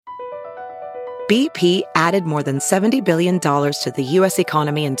BP added more than $70 billion to the U.S.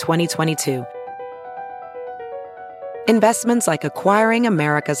 economy in 2022. Investments like acquiring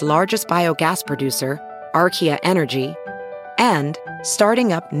America's largest biogas producer, Archaea Energy, and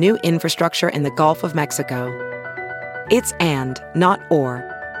starting up new infrastructure in the Gulf of Mexico. It's and, not or.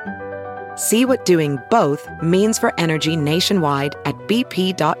 See what doing both means for energy nationwide at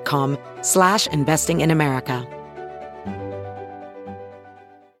bp.com/investing in America.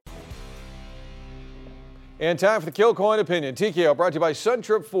 And time for the Kill Coin Opinion. TKO brought to you by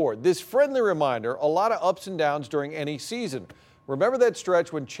SunTrip Ford. This friendly reminder, a lot of ups and downs during any season. Remember that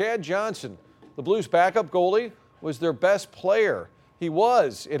stretch when Chad Johnson, the Blues' backup goalie, was their best player? He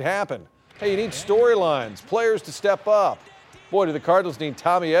was. It happened. Hey, you need storylines, players to step up. Boy, do the Cardinals need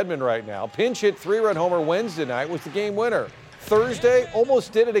Tommy Edman right now. Pinch hit 3-run homer Wednesday night was the game winner. Thursday,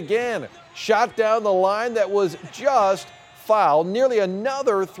 almost did it again. Shot down the line that was just foul. Nearly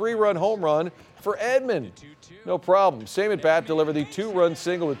another 3-run home run for Edman. No problem. Same at bat delivered the 2-run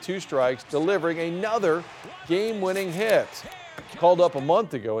single with 2 strikes, delivering another game-winning hit. Called up a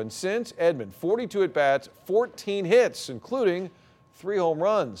month ago, and since Edman, 42 at-bats, 14 hits, including 3 home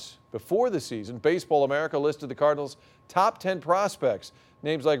runs. Before the season, Baseball America listed the Cardinals' top 10 prospects,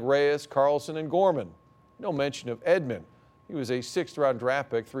 names like Reyes, Carlson, and Gorman. No mention of Edman. He was a 6th-round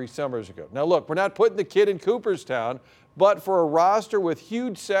draft pick 3 summers ago. Now look, we're not putting the kid in Cooperstown, but for a roster with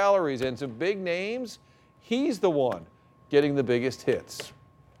huge salaries and some big names, he's the one getting the biggest hits.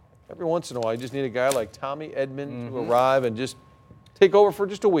 Every once in a while, you just need a guy like Tommy Edman to arrive and just take over for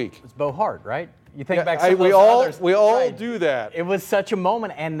just a week. It's Bo Hart, right? You think back to we all do that. It was such a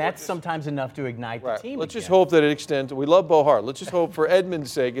moment, and that's sometimes enough to ignite the team. Let's just hope that it extends. We love Bo Hart. Let's just hope for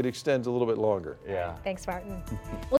Edman's sake it extends a little bit longer. Yeah. Thanks, Martin.